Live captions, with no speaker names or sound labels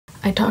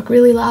I talk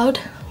really loud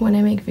when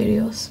I make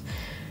videos,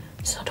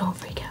 so don't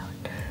freak out,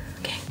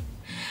 okay?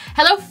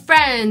 Hello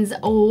friends,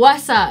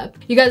 what's up?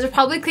 You guys are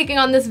probably clicking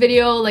on this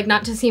video like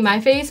not to see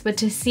my face, but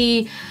to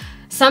see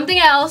something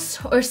else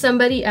or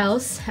somebody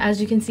else.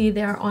 As you can see,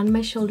 they are on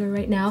my shoulder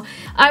right now.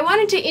 I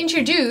wanted to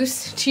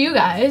introduce to you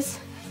guys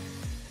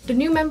the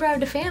new member of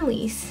the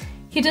families.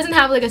 He doesn't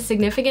have like a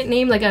significant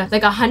name, like a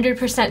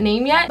 100%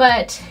 name yet,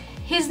 but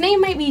his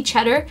name might be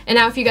Cheddar. And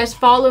now if you guys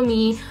follow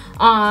me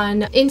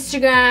on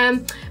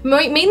Instagram,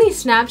 mainly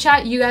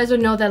Snapchat, you guys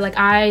would know that like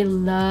I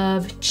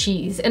love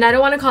cheese. And I don't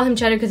want to call him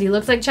Cheddar because he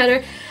looks like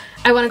cheddar.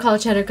 I want to call it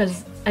Cheddar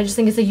because I just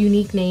think it's a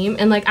unique name.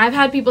 And like I've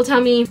had people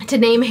tell me to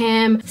name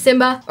him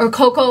Simba or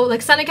Coco.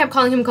 Like Sunny kept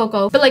calling him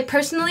Coco. But like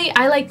personally,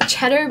 I like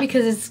Cheddar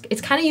because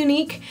it's kind of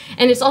unique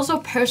and it's also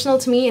personal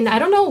to me. And I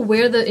don't know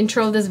where the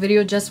intro of this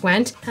video just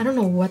went. I don't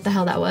know what the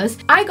hell that was.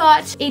 I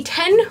got a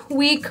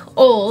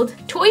 10-week-old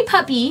toy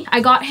puppy.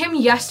 I got him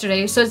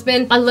yesterday. So it's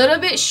been a little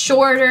bit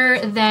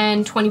shorter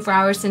than 24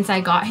 hours since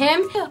I got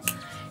him.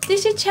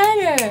 This is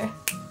Cheddar.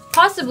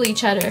 Possibly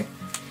Cheddar.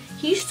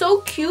 He's so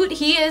cute.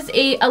 He is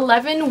a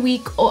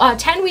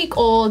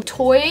 10-week-old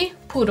toy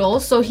poodle,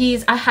 so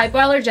he's a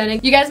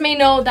hypoallergenic. You guys may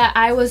know that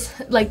I was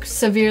like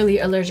severely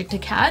allergic to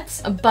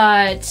cats,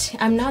 but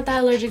I'm not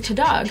that allergic to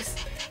dogs.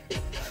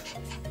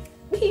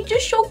 He's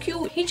just so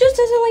cute. He just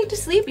doesn't like to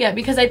sleep yet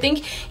because I think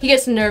he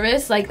gets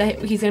nervous like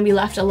that he's gonna be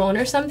left alone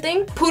or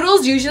something.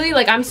 Poodles usually,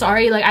 like I'm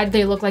sorry, like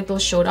they look like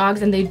those show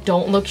dogs and they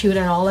don't look cute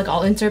at all. Like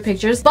I'll insert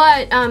pictures.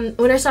 But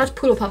when I saw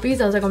poodle puppies,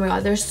 I was like, oh my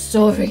god, they're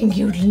so freaking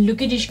cute.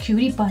 Look at this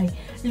cutie pie.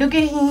 Look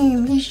at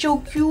him. He's so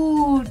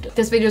cute.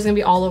 This video is gonna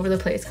be all over the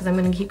place because I'm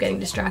gonna keep getting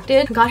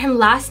distracted. I got him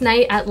last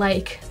night at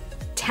like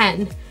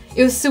 10.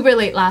 It was super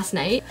late last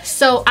night.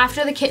 So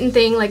after the kitten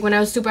thing, like when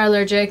I was super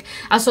allergic,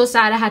 I was so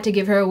sad I had to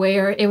give her away,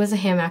 or it was a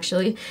him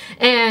actually.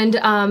 And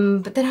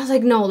but then I was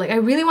like, no, like I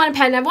really want a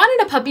pet, and I've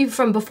wanted a puppy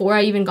from before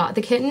I even got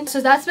the kitten. So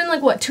that's been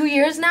like what, 2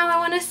 years now, I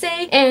want to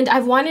say. And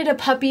I've wanted a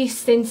puppy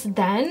since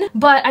then,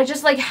 but I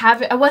just like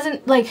haven't, I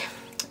wasn't like,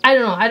 I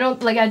don't know, I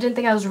didn't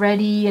think I was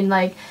ready and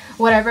like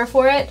whatever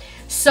for it.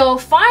 So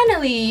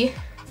finally,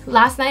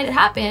 last night it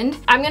happened.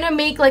 I'm gonna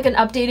make like an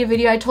updated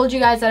video. I told you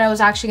guys that I was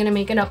actually gonna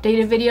make an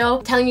updated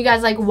video telling you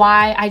guys like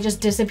why I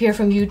just disappear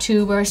from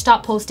YouTube or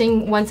stop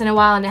posting once in a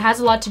while, and it has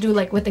a lot to do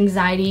like with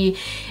anxiety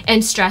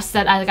and stress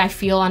that I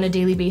feel on a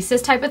daily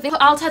basis type of thing.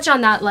 I'll touch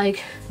on that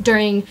like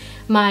during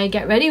my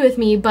get ready with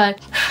me, but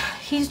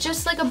he's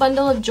just like a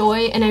bundle of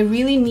joy, and I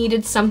really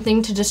needed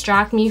something to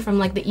distract me from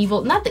like the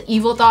evil, not the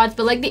evil thoughts,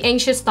 but like the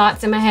anxious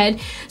thoughts in my head.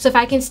 So if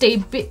I can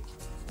stay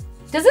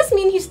Does this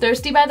mean he's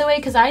thirsty, by the way?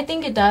 Because I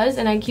think it does,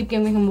 and I keep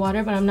giving him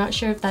water, but I'm not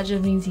sure if that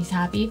just means he's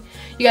happy.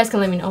 You guys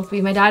can let me know.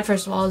 My dad,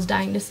 first of all, is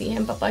dying to see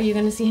him. Papa, you're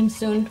gonna see him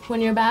soon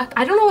when you're back.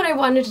 I don't know what I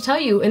wanted to tell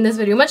you in this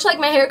video. Much like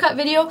my haircut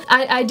video,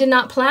 I did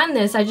not plan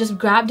this. I just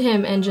grabbed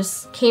him and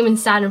just came and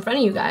sat in front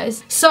of you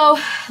guys. So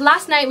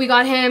last night we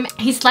got him.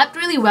 He slept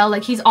really well.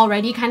 Like he's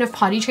already kind of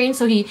potty trained,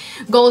 so he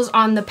goes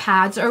on the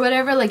pads or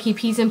whatever. Like he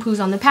pees and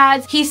poos on the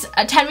pads. He's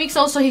 10 weeks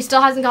old, so he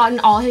still hasn't gotten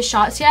all his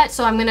shots yet.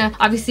 So I'm gonna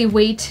obviously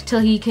wait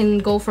till he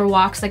can go for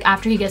walks like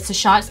after he gets the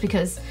shots,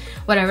 because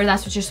whatever,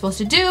 that's what you're supposed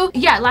to do.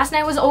 Yeah, last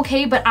night was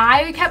okay, but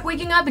I kept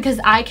waking up because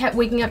I kept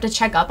waking up to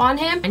check up on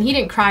him, and he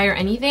didn't cry or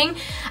anything.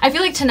 I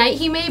feel like tonight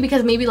he may,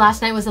 because maybe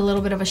last night was a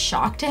little bit of a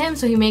shock to him,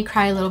 so he may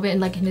cry a little bit in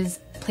like in his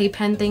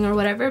playpen thing or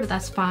whatever, but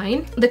that's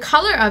fine. The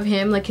color of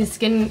him, like his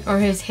skin or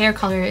his hair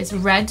color, is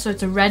red, so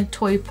it's a red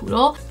toy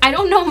poodle. I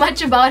don't know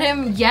much about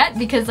him yet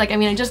because like, I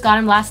mean, I just got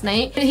him last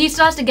night. He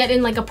still has to get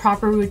in like a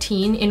proper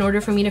routine in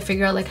order for me to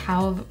figure out like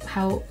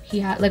how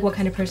he had, like what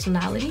kind of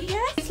personality he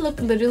has. He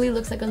literally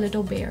looks like a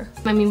little bear.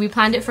 I mean, we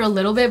planned it for a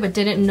little bit, but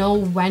didn't know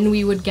when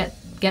we would get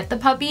the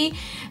puppy.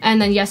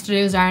 And then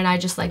yesterday UZAIR and I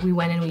just like, we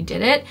went and we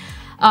did it.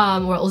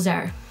 Or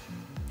UZAIR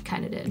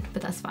kind of did,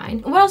 but that's fine.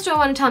 What else do I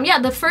want to tell him? Yeah,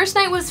 the first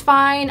night was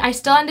fine. I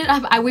still ended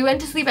up, we went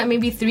to sleep at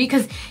maybe 3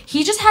 because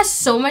he just has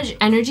so much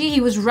energy.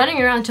 He was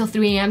running around until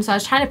 3 a.m. so I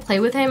was trying to play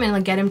with him and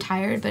like get him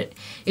tired, but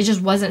it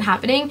just wasn't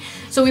happening.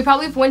 So we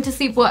probably went to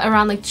sleep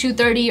around like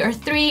 2:30 or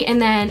 3,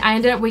 and then I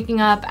ended up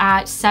waking up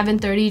at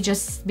 7:30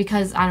 just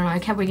because, I don't know, I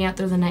kept waking up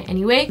through the night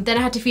anyway. Then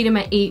I had to feed him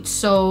at 8,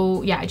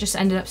 so yeah, I just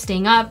ended up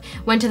staying up.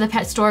 Went to the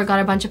pet store, got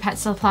a bunch of pet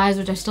supplies,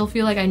 which I still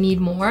feel like I need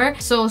more.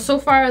 So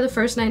far the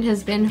first night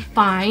has been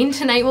fine.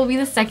 Tonight will be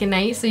the second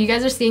night, so you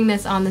guys are seeing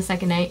this on the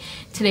second night.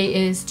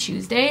 Today is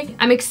Tuesday.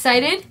 I'm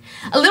excited,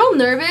 a little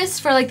nervous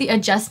for like the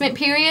adjustment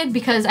period,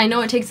 because I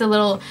know it takes a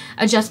little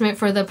adjustment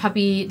for the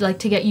puppy like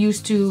to get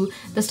used to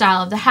the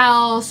style of the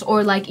house,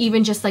 or like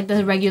even just like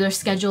the regular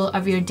schedule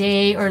of your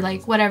day, or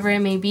like whatever it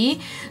may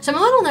be. So I'm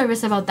a little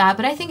nervous about that,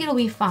 but I think it'll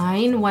be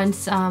fine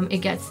once it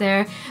gets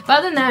there. But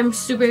other than that, I'm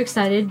super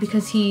excited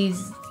because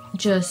he's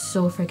just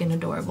so freaking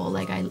adorable.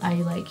 Like I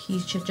like,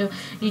 he's just a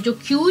little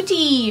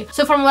cutie.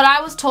 So from what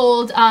I was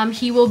told,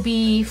 he will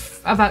be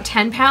about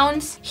 10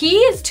 pounds. He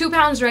is 2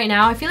 pounds right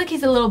now. I feel like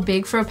he's a little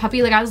big for a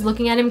puppy. Like I was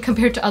looking at him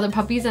compared to other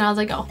puppies and I was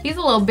like, oh, he's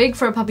a little big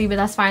for a puppy, but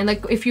that's fine.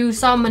 Like if you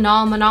saw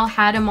Manal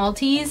had a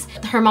Maltese.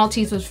 Her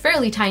Maltese was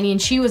fairly tiny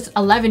and she was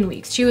 11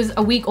 weeks. She was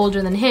a week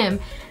older than him.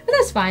 But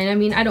that's fine. I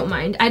mean, I don't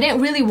mind. I didn't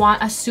really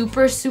want a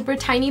super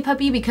tiny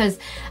puppy because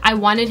I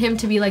wanted him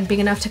to be like big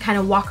enough to kind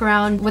of walk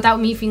around without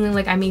me feeling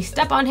like I may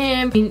step on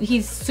him. I mean,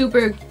 he's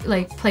super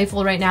like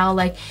playful right now.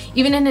 Like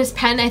even in his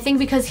pen, I think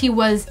because he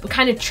was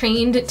kind of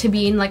trained to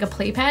be in like a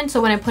playpen,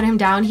 so when I put him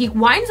down, he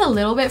whines a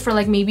little bit for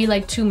like maybe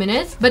like 2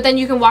 minutes, but then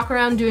you can walk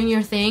around doing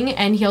your thing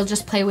and he'll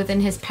just play within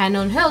his pen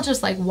and he'll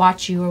just like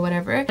watch you or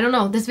whatever. I don't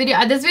know. This video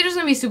is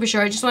gonna be super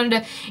short. I just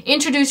wanted to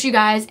introduce you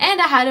guys, and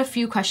I had a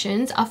few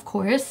questions, of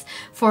course,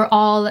 for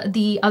all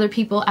the other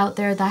people out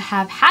there that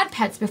have had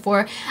pets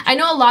before. I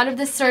know a lot of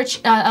this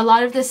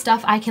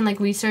stuff I can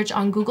like research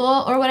on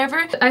Google or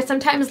whatever. I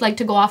sometimes like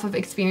to go off of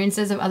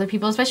experiences of other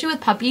people, especially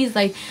with puppies.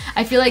 Like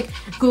I feel like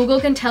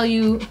Google can tell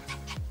you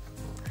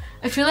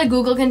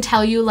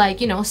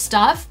like, you know,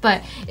 stuff,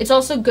 but it's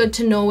also good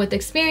to know with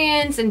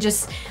experience and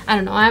just, I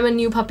don't know, I'm a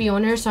new puppy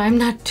owner, so I'm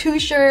not too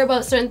sure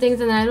about certain things,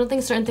 and I don't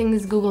think certain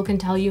things Google can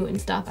tell you and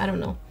stuff. I don't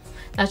know.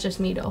 That's just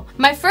me though.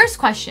 My first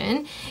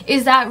question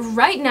is that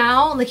right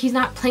now, like he's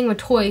not playing with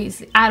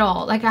toys at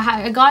all. Like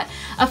I got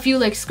a few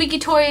like squeaky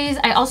toys.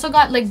 I also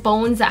got like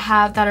bones that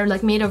are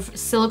like made of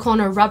silicone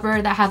or rubber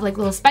that have like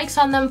little spikes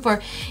on them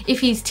for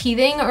if he's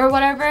teething or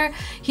whatever.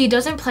 He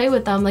doesn't play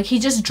with them. Like he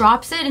just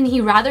drops it and he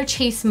rather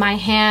chase my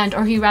hand,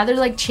 or he rather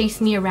like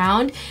chase me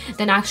around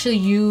than actually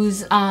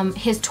use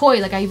his toy.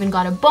 Like I even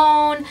got a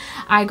bone,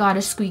 I got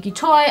a squeaky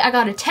toy, I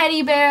got a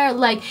teddy bear.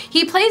 Like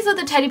he plays with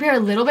the teddy bear a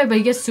little bit, but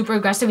he gets super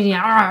aggressive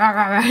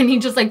and he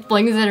just like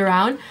flings it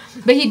around,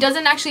 but he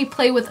doesn't actually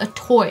play with a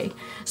toy.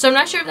 So I'm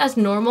not sure if that's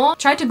normal.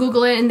 Tried to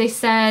Google it and they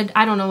said,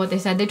 I don't know what they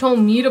said. They told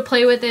me to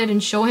play with it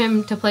and show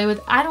him to play with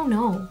it. I don't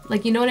know.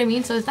 Like, you know what I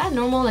mean? So is that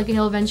normal? Like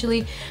he'll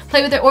eventually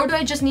play with it, or do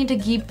I just need to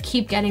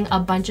keep getting a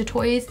bunch of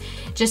toys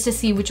just to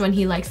see which one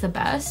he likes the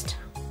best?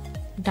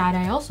 That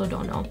I also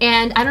don't know.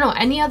 And I don't know,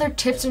 any other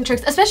tips and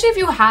tricks, especially if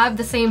you have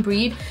the same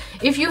breed.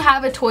 If you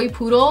have a toy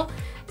poodle,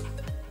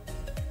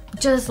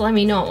 just let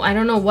me know. I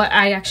don't know what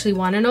I actually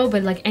want to know,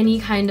 but like any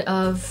kind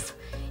of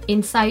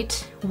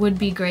insight would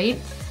be great.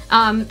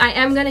 I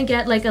am gonna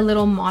get like a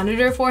little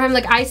monitor for him.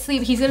 Like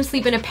he's gonna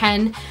sleep in a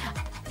pen.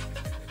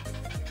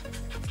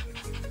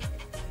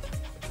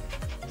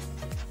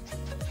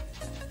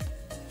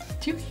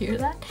 Do you hear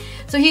that?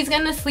 So he's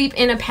gonna sleep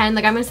in a pen.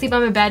 Like I'm gonna sleep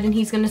on my bed and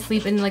he's gonna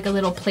sleep in like a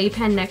little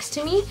playpen next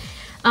to me.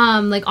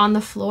 Like on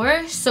the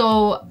floor,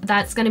 so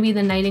that's gonna be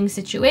the nighting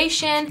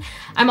situation.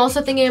 I'm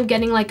also thinking of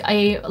getting like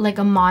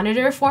a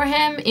monitor for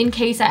him in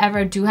case I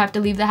ever do have to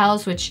leave the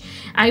house, which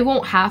I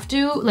won't have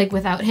to, like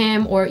without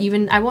him, or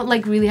even I won't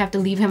like really have to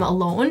leave him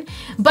alone,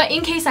 but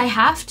in case I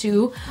have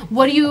to,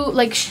 what do you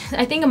like?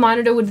 I think a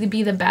monitor would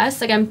be the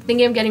best. Like I'm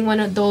thinking of getting one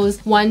of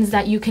those ones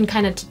that you can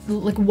kind of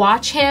like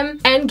watch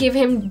him and give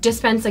him,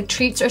 dispense like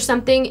treats or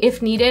something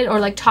if needed, or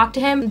like talk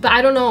to him. But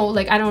I don't know,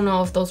 like I don't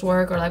know if those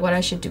work or like what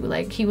I should do.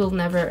 Like he will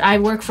never, I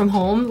work from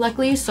home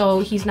luckily,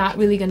 so he's not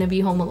really gonna be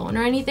home alone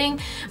or anything,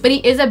 but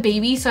he is a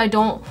baby, so I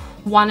don't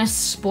want to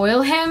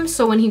spoil him,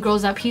 so when he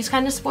grows up he's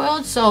kind of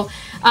spoiled. So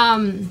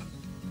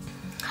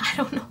I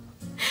don't know,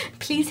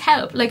 please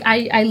help. Like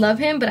I love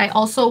him, but I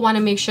also want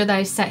to make sure that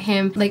I set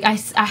him, like I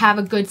have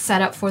a good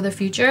setup for the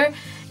future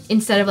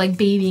instead of like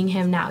babying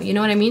him now, you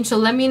know what I mean? So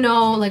let me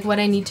know like what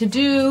I need to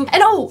do,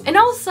 and oh, and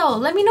also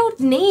let me know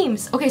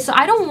names. Okay, so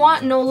I don't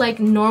want no like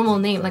normal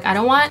name. Like I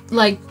don't want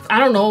like, I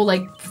don't know,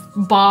 like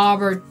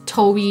Bob or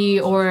Toby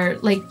or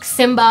like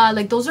Simba.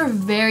 Like those are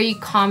very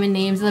common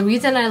names. The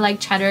reason I like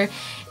Cheddar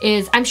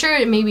is, I'm sure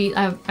it maybe,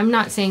 I'm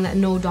not saying that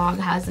no dog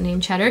has the name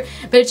Cheddar,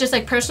 but it's just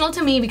like personal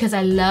to me because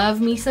I love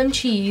me some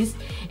cheese,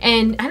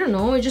 and I don't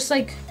know, it's just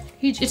like,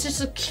 it's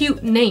just a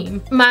cute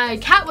name. My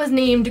cat was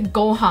named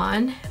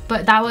Gohan,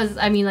 but that was,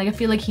 I mean, like I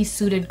feel like he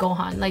suited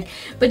Gohan. Like,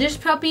 but this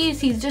puppy,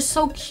 he's just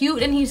so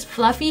cute and he's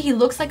fluffy. He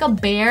looks like a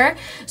bear,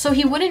 so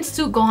he wouldn't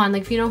suit Gohan.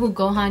 Like if you know who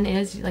Gohan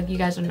is, like you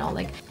guys would know.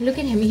 Like look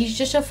at him, he's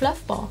just a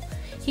fluff ball.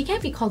 He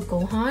can't be called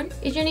Gohan.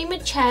 Is your name a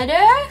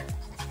Cheddar?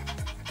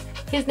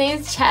 His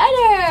name's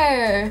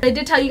Cheddar. I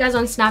did tell you guys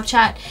on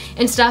Snapchat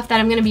and stuff that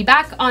I'm gonna be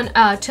back on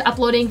to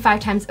uploading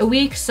 5 times a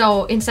week.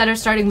 So instead of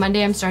starting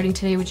Monday, I'm starting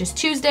today, which is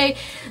Tuesday.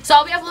 So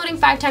I'll be uploading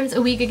 5 times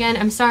a week again.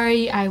 I'm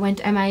sorry I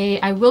went MIA.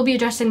 I will be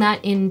addressing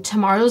that in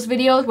tomorrow's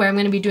video, where I'm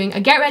gonna be doing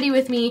a get ready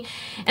with me.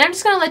 And I'm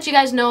just gonna let you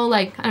guys know,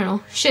 like, I don't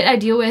know, shit I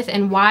deal with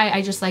and why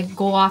I just like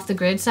go off the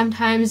grid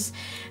sometimes,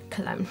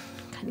 because I'm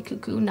kind of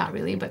cuckoo. Not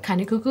really, but kind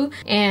of cuckoo.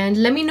 And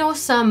let me know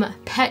some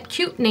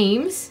cute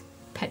names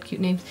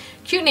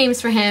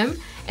for him,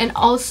 and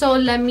also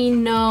let me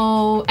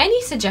know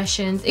any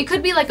suggestions. It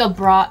could be like a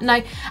broad,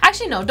 like,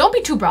 actually no, don't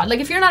be too broad. Like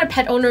if you're not a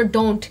pet owner,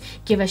 don't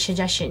give us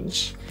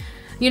suggestions.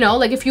 you know,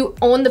 like if you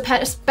own the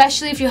pet,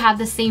 especially if you have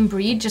the same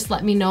breed, just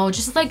let me know.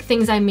 Just like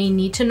things I may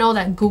need to know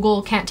that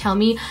Google can't tell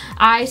me.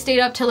 I stayed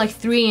up till like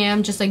 3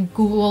 a.m. just like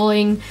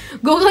Googling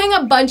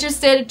a bunch of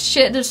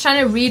shit, just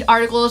trying to read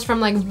articles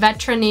from like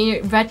vets.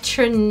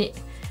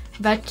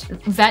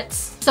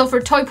 So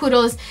for toy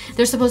poodles,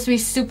 they're supposed to be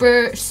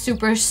super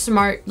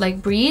smart like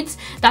breeds.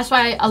 That's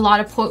why a lot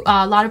of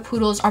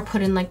poodles are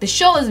put in like the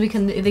shows,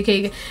 because they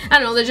can, I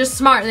don't know, they're just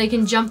smart. They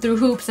can jump through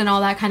hoops and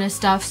all that kind of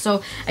stuff.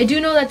 So I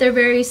do know that they're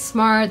very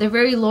smart. They're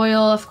very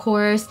loyal, of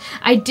course.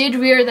 I did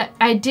read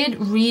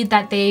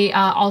that they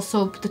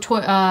also, the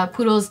toy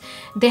poodles,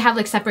 they have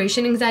like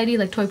separation anxiety,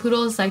 like toy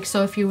poodles. Like,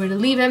 so if you were to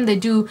leave them, they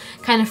do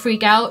kind of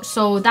freak out.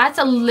 So that's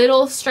a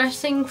little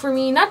stressing for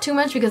me. Not too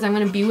much, because I'm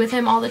gonna be with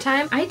him all the time.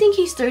 I think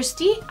he's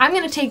thirsty. I'm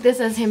gonna take this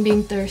as him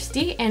being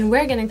thirsty, and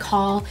we're gonna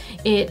call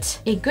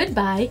it a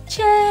goodbye.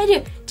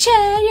 Cheddar,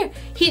 Cheddar.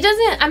 He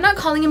doesn't, I'm not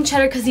calling him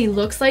Cheddar because he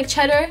looks like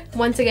Cheddar.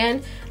 Once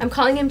again, I'm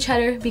calling him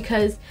Cheddar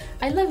because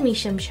I love me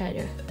some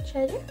Cheddar.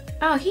 Cheddar?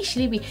 Oh, he's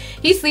sleepy.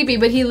 He's sleepy,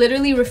 but he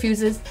literally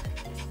refuses.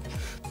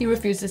 He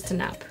refuses to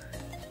nap.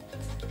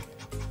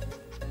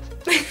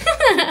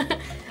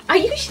 Are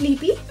you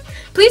sleepy?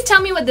 Please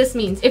tell me what this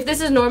means, if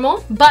this is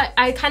normal, but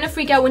I kind of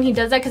freak out when he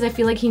does that because I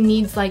feel like he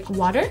needs like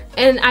water.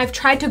 And I've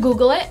tried to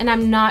Google it and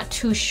I'm not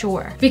too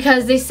sure,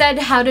 because they said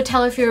how to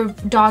tell if your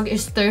dog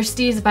is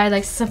thirsty is by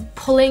like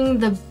pulling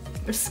the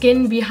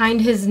skin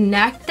behind his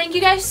neck. Thank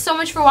you guys so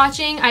much for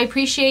watching. I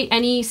appreciate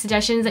any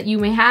suggestions that you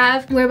may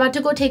have. We're about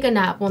to go take a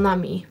nap. Well, not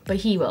me, but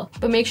he will.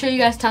 But make sure you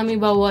guys tell me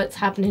about what's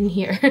happening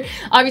here.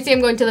 Obviously,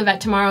 I'm going to the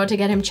vet tomorrow to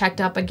get him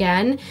checked up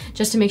again,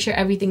 just to make sure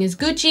everything is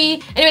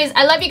Gucci. Anyways,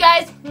 I love you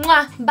guys.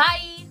 Mwah.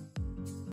 Bye.